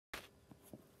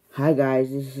Hi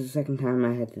guys, this is the second time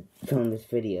I had to film this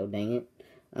video, dang it.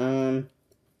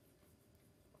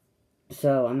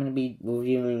 So I'm gonna be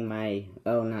reviewing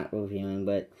not reviewing,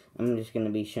 but I'm just gonna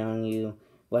be showing you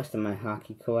rest of my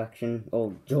hockey collection.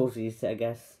 Oh, jerseys, I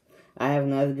guess. I have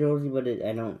another jersey, but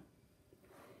I don't.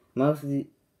 Most of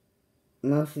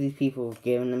these people have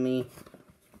given to me.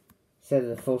 So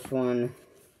the first one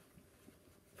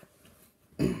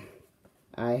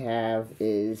I have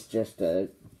is just a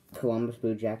Columbus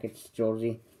Blue Jackets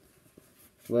jersey.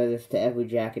 Wear this to every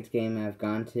Jackets game I've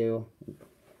gone to.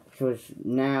 Which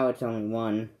now it's only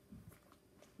one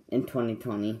in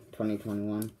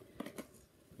 2021.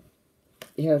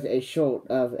 Here's a short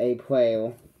of a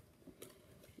player.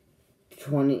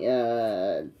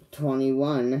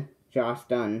 21, Josh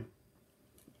Dunn.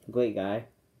 Great guy.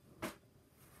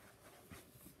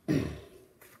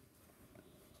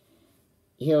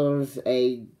 Here's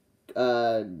a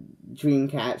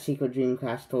secret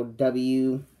Dreamcast called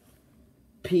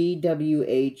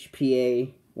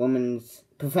PWHPA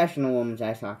Professional Women's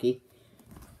Ice Hockey.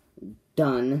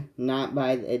 Done, not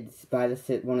by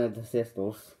one of the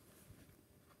sisters.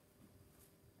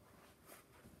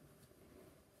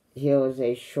 Here is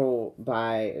a short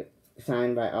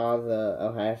signed by all the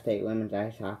Ohio State Women's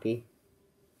Ice Hockey.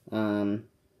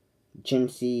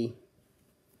 Jinsey,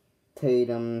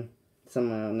 Tatum,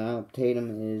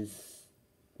 Tatum is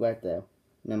right there,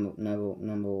 number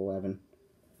 11.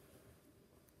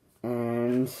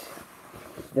 And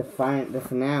the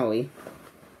finale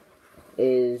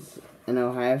is an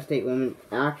Ohio State worn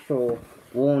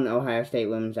Ohio State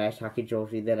Women's Ice Hockey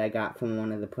jersey that I got from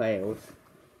one of the players.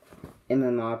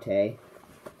 Emma Mate,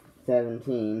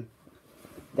 17.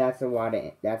 That's a lot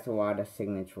of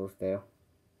signatures there.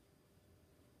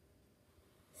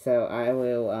 So I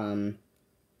will,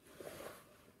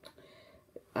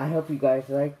 I hope you guys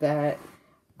like that.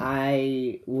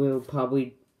 I will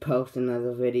probably post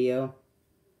another video.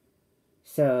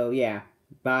 So, yeah.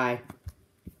 Bye.